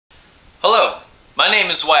My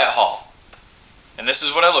name is Wyatt Hall, and this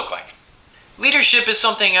is what I look like. Leadership is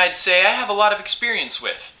something I'd say I have a lot of experience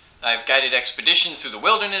with. I've guided expeditions through the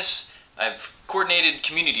wilderness, I've coordinated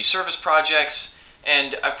community service projects,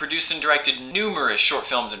 and I've produced and directed numerous short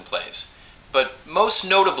films and plays. But most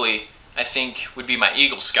notably, I think, would be my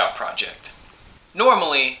Eagle Scout project.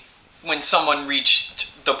 Normally, when someone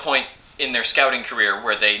reached the point in their scouting career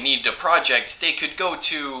where they needed a project, they could go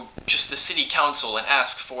to just the city council and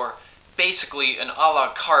ask for basically an a la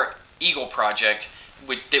carte Eagle project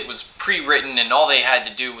that was pre-written, and all they had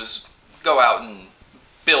to do was go out and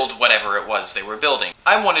build whatever it was they were building.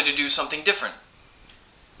 I wanted to do something different.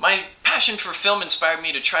 My passion for film inspired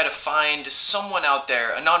me to try to find someone out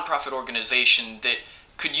there, a nonprofit organization that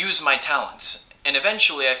could use my talents, and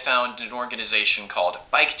eventually I found an organization called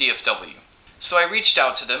Bike DFW. So I reached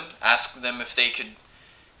out to them, asked them if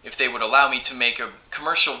they would allow me to make a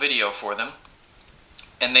commercial video for them,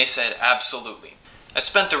 and they said absolutely. I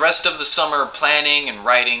spent the rest of the summer planning and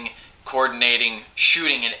writing, coordinating,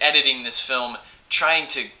 shooting and editing this film, trying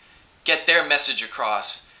to get their message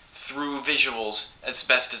across through visuals as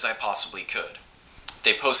best as I possibly could.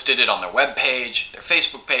 They posted it on their webpage, their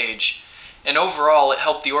Facebook page, and overall it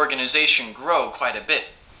helped the organization grow quite a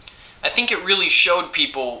bit. I think it really showed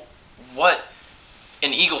people what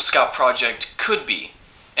an Eagle Scout project could be,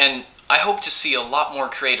 and I hope to see a lot more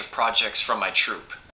creative projects from my troupe.